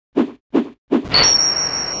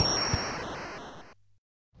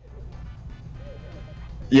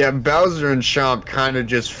Yeah, Bowser and Chomp kind of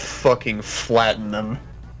just fucking flatten them.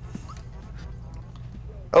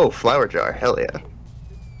 Oh, flower jar, hell yeah.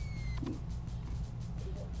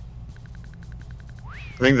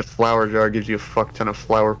 I think the flower jar gives you a fuck ton of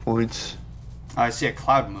flower points. Oh, I see a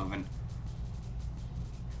cloud moving.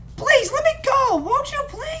 Please, let me go! Won't you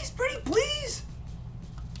please? Pretty please?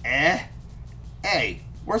 Hey,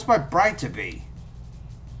 where's my bride-to-be?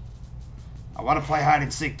 I want to play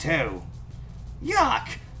hide-and-seek too. Yuck!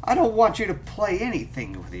 I don't want you to play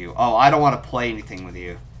anything with you. Oh, I don't want to play anything with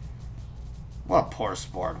you. What a poor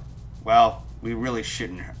sport. Well, we really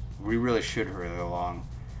should hurry along.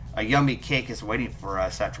 A yummy cake is waiting for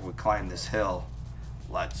us after we climb this hill.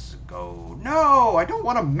 Let's go. No, I don't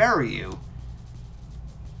want to marry you.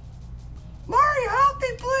 Mario, help me,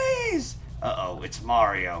 please! Uh-oh, it's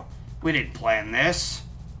Mario. We didn't plan this.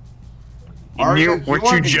 Mario,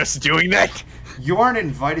 weren't you just doing that? You aren't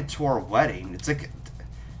invited to our wedding. It's like,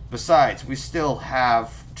 besides, we still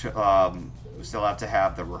have to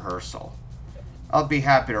have the rehearsal. I'll be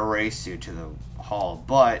happy to race you to the hall,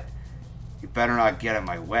 but you better not get in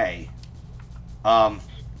my way.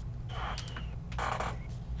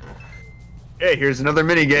 Hey, here's another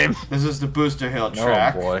minigame. This is the Booster Hill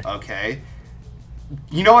track. Oh boy. Okay.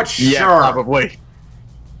 You know what? Sure. Yeah, probably.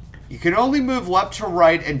 You can only move left to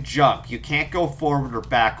right and jump. You can't go forward or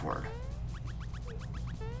backward.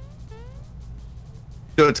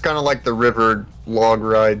 So it's kind of like the river log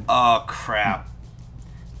ride. Oh, crap.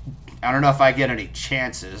 I don't know if I get any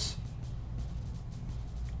chances.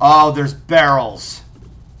 Oh, there's barrels.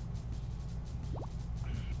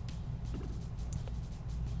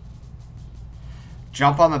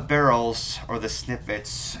 Jump on the barrels or the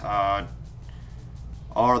snippets.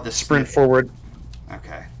 Or the Sprint forward.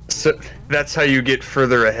 Okay. So that's how you get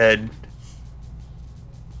further ahead.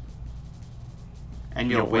 And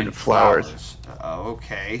you'll win flowers. flowers.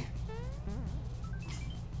 Okay.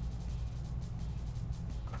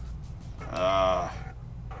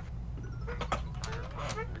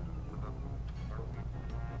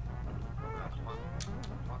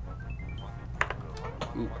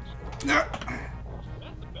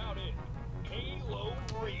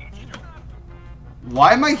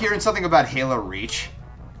 Why am I hearing something about Halo Reach?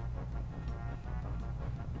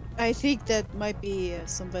 I think that might be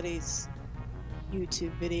somebody's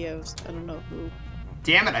YouTube videos. I don't know who.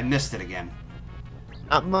 Damn it, I missed it again.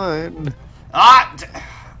 Not mine. Ah!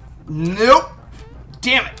 Nope!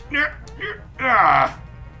 Damn it! Ah.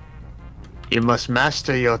 You must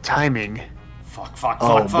master your timing. Fuck, fuck,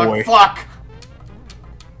 Oh, fuck, boy. fuck, fuck!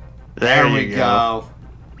 There we you go.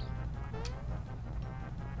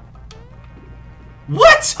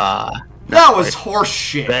 What? That was horse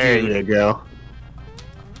shit, There dude. you go.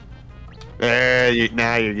 Now you're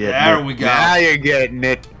getting it. There we go. Now you're getting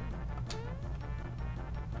it.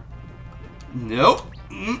 Nope.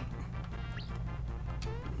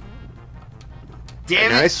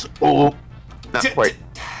 Damn Nice. Oh, not quite.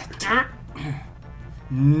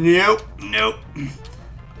 Nope. Nope.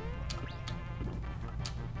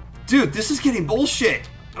 Dude, this is getting bullshit.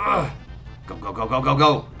 Ugh. Go, go, go, go,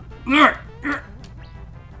 go, go.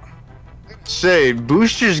 Say,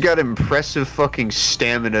 Booster's got impressive fucking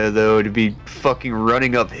stamina, though, to be fucking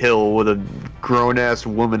running uphill with a grown-ass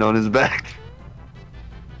woman on his back.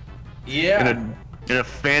 Yeah. In a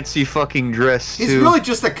fancy fucking dress, He's too. really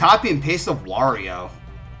just a copy and paste of Wario.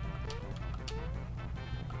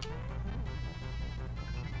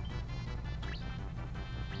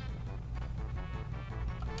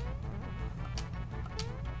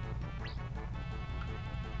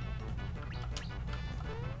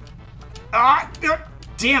 Ah!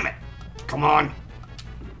 Damn it! Come on!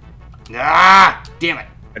 Ah! Damn it!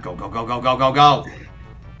 Go, go, go, go, go, go, go!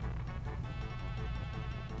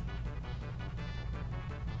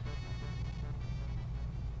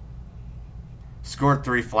 Scored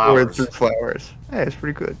 3 flowers. Scored 3 flowers. Hey, it's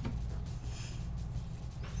pretty good.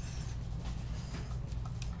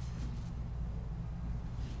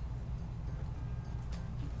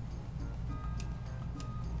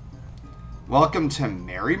 Welcome to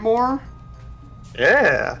Marymore?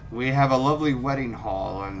 Yeah. We have a lovely wedding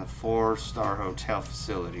hall and the 4-star hotel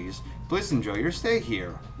facilities. Please enjoy your stay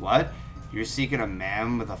here. What? You're seeking a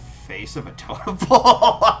man with a face of a totem pole?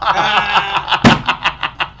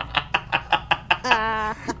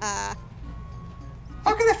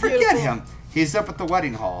 How can I forget Beautiful. him? He's up at the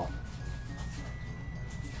wedding hall.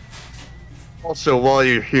 Also, while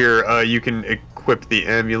you're here, you can equip the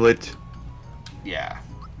amulet. Yeah.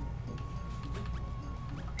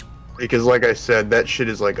 Because, like I said, that shit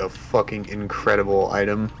is like a fucking incredible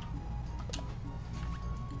item.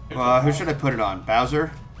 Who should I put it on?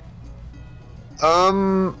 Bowser?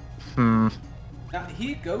 Now,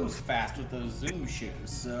 he goes fast with those zoom shoes,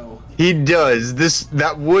 so... He does.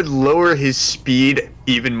 That would lower his speed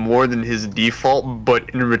even more than his default, but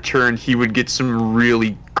in return he would get some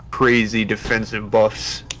really crazy defensive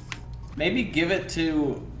buffs. Maybe give it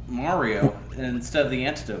to Mario instead of the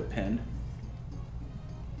antidote pin.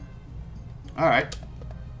 Alright.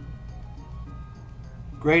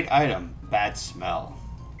 Great item. Bad smell.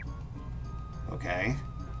 Okay.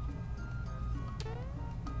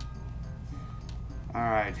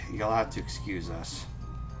 Alright, you'll have to excuse us.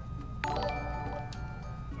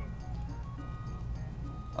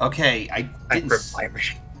 Okay, I didn't...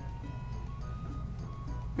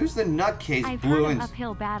 Who's the nutcase I've blue heard and... of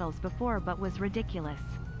uphill battles before, but was ridiculous.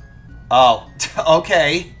 Oh,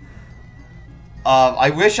 okay. I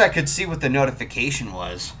wish I could see what the notification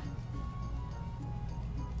was.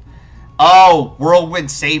 Oh, Whirlwind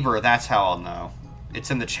Saber, that's how I'll know.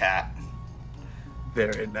 It's in the chat.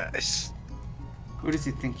 Very nice. Who does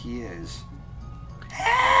he think he is?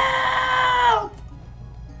 Help!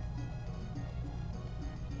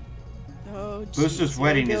 Oh, geez, Booster's here we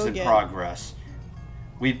wedding go is in again. progress.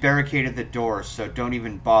 We barricaded the door, so don't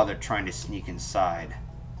even bother trying to sneak inside.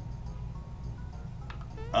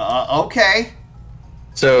 Okay.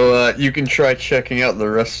 So, you can try checking out the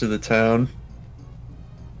rest of the town.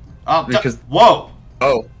 Oh, Because- whoa!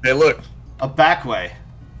 Oh, hey look. A back way.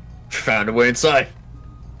 Found a way inside.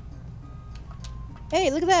 Hey,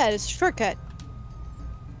 look at that! It's a shortcut.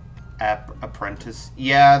 Apprentice.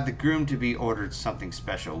 Yeah, the groom-to-be ordered something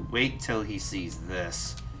special. Wait till he sees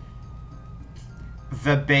this.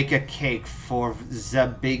 The bake a cake for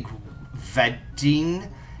the big wedding.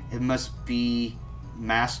 It must be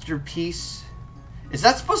masterpiece. Is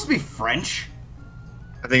that supposed to be French?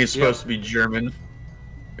 I think it's supposed to be German.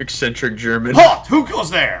 Eccentric German. Halt! Who goes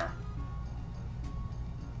there?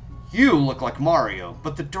 You look like Mario,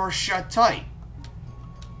 but the door's shut tight.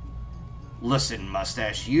 Listen,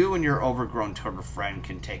 Mustache, you and your overgrown turtle friend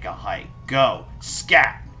can take a hike. Go.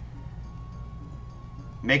 Scat!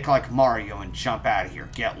 Make like Mario and jump out of here.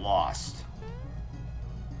 Get lost.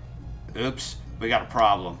 Oops, we got a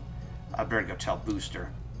problem. I better go tell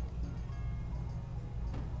Booster.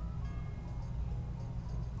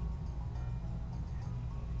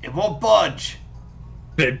 It won't budge!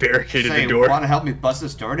 They barricaded Say, the door. want to help me bust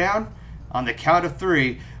this door down? On the count of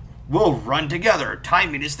 3, we'll run together.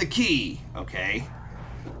 Timing is the key. Okay.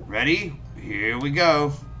 Ready? Here we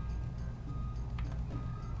go.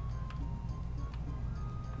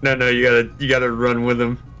 No, you gotta run with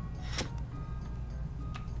him.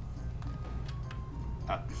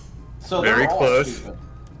 So Very they're all close. stupid.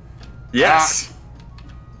 Yes.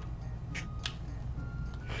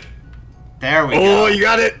 There we go. Oh, you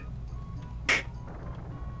got it.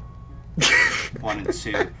 1 and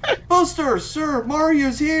 2. Booster, sir,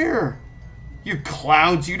 Mario's here. You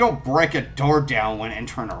clowns, you don't break a door down when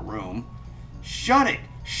entering a room. Shut it.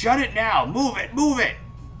 Shut it now. Move it. Move it.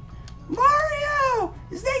 Mario!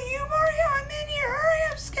 Is that you, Mario? I'm in here.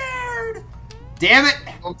 Hurry, I'm scared. Damn it.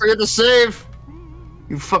 Don't forget to save.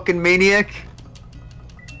 You fucking maniac.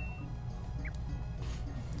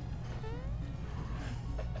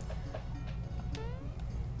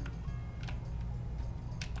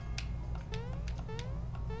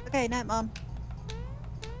 Okay, night, Mom.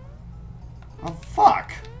 Oh,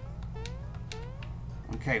 fuck.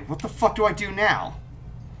 Okay, what the fuck do I do now?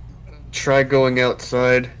 Try going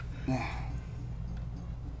outside.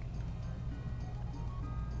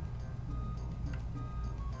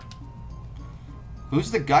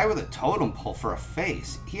 Who's the guy with a totem pole for a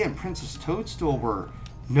face? He and Princess Toadstool were...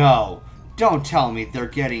 No, don't tell me they're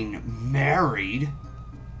getting married.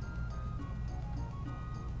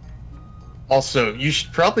 Also, you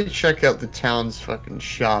should probably check out the town's fucking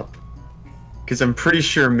shop. Because I'm pretty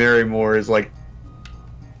sure Marymore is like...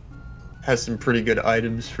 has some pretty good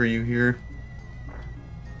items for you here.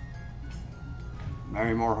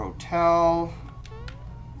 Marymore Hotel.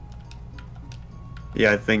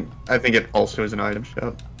 Yeah, I think it also is an item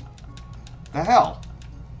shop. The hell?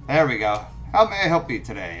 There we go. How may I help you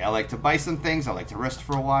today? I like to buy some things. I like to rest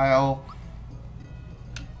for a while.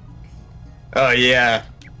 Oh yeah.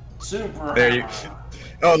 Super. There you.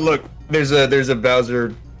 Oh look, there's a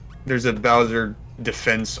Bowser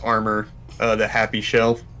defense armor, the Happy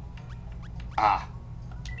Shell. Ah.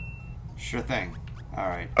 Sure thing.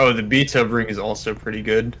 Alright. Oh, the B-Tub ring is also pretty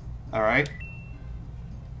good. Alright.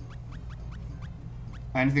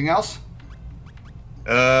 Anything else?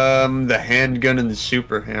 The handgun and the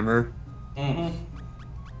super hammer. Mm-hmm.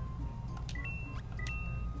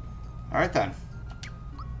 Alright then.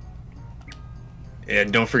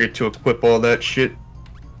 And don't forget to equip all that shit.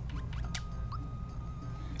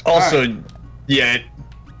 Also, Alright. yeah,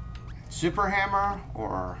 Super hammer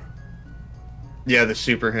or yeah, the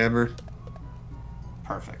super hammer.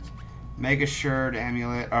 perfect. Mega shirt,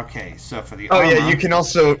 amulet. Okay, so for the Oh armor. yeah, you can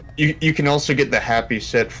also you can also get the happy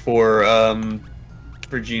set for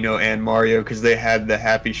Gino and Mario because they had the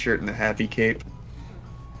happy shirt and the happy cape.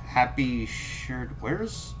 Happy shirt.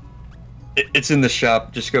 Where's? It's in the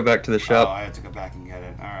shop. Just go back to the Oh, shop. I have to go back and get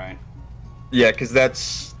it. All right. Yeah, because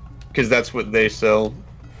that's what they sell.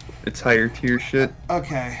 It's higher tier shit.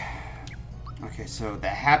 Okay. Okay, so the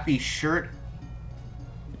happy shirt.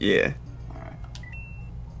 Yeah. All right.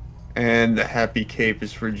 And the happy cape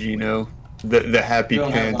is for Gino. The happy You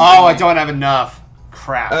don't have pants. one. Oh, I don't have enough.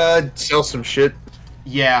 Crap. Sell some shit.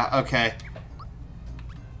 Yeah. Okay.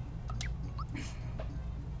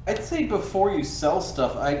 I'd say before you sell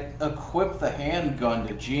stuff, I'd equip the handgun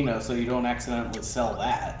to Gino so you don't accidentally sell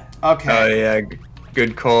that. Okay. Oh yeah,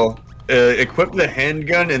 good call. Equip the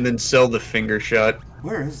handgun and then sell the finger shot.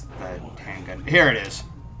 Where is the handgun? Here it is.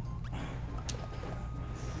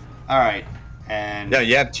 All right. And Yeah,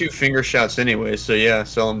 you have 2 finger shots anyway, so yeah,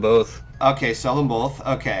 sell them both. okay, sell them both.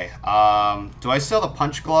 Okay. Do I sell the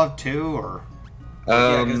punch glove too, or?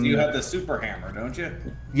 Yeah, because you have the super hammer, don't you?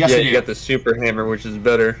 Yes, yeah, I you do. got the super hammer, which is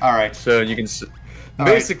better. All right. So you can. All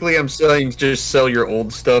Basically, I'm saying just sell your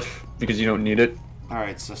old stuff because you don't need it. All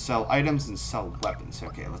right. So sell items and sell weapons.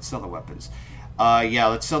 Okay, let's sell the weapons. Yeah,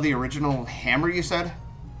 let's sell the original hammer. You said.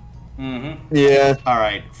 Mm-hmm. Yeah. All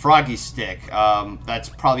right, froggy stick. That's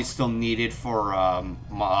probably still needed for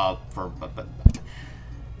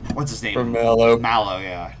what's his name? For Mallow. Mallow,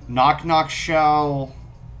 yeah. Knock knock shell.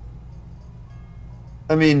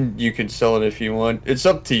 I mean, you can sell it if you want. It's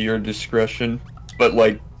up to your discretion. But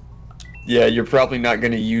like, yeah, you're probably not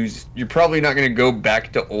gonna go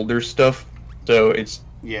back to older stuff. So it's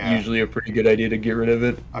Yeah. usually a pretty good idea to get rid of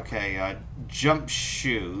it. Okay, jump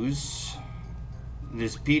shoes.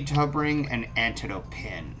 There's bead tub ring and antidote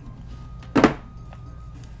pin.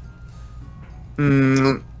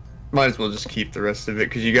 Might as well just keep the rest of it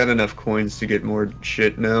because you got enough coins to get more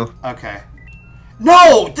shit now. Okay.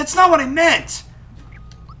 No, that's not what I meant.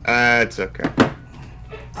 It's okay.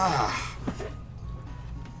 Ah.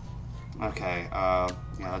 Okay. Yeah.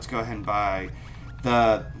 Let's go ahead and buy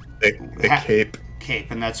the The cape. cape,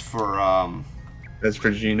 and that's for That's for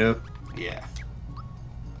Gino. yeah.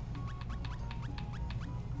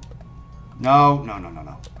 No.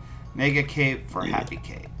 Mega cape for happy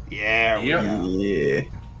cape. Yeah. We Yep. go. Yeah.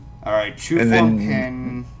 All right. True And form then-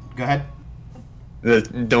 pin. Go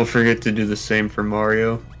ahead. Don't forget to do the same for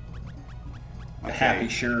Mario. A happy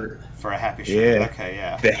shirt. For a happy shirt. Yeah. Okay.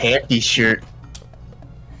 Yeah. The happy shirt.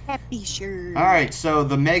 Happy shirt. All right. So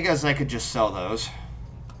the megas, I could just sell those.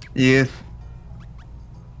 Yeah.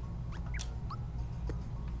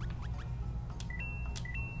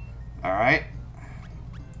 All right.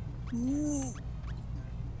 Ooh.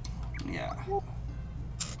 Yeah.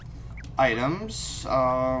 Items.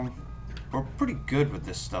 We're pretty good with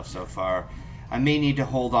this stuff so far. I may need to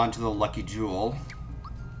hold on to the lucky jewel.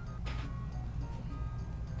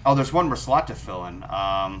 Oh, there's one more slot to fill in.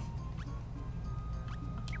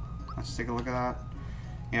 Let's take a look at that.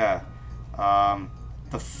 Yeah.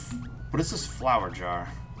 What is this flower jar?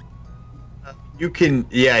 You can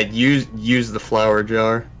use the flower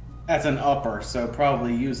jar. That's an upper, so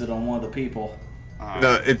probably use it on one of the people.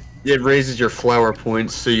 No, it raises your flower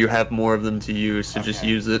points, so you have more of them to use. So just Okay.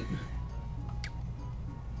 use it.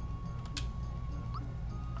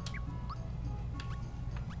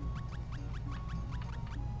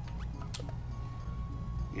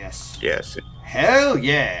 Yes. Yes. Hell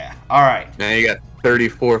yeah! All right. Now you got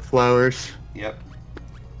 34 flowers. Yep.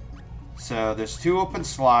 So there's 2 open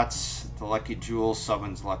slots. The lucky jewel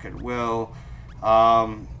summons luck at will.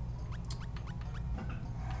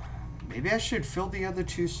 Maybe I should fill the other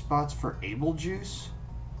 2 spots for able juice.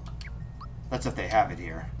 That's if they have it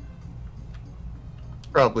here.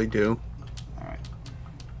 Probably do. All right.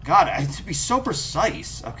 God, I have to be so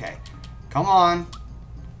precise. Okay. Come on.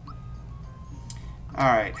 All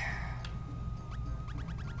right.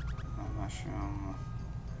 Mushroom.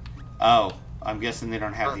 Oh, I'm guessing they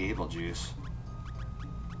don't have the able juice.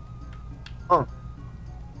 Oh.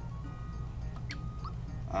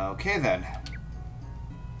 Okay then.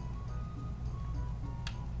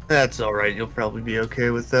 That's alright, you'll probably be okay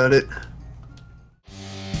without it.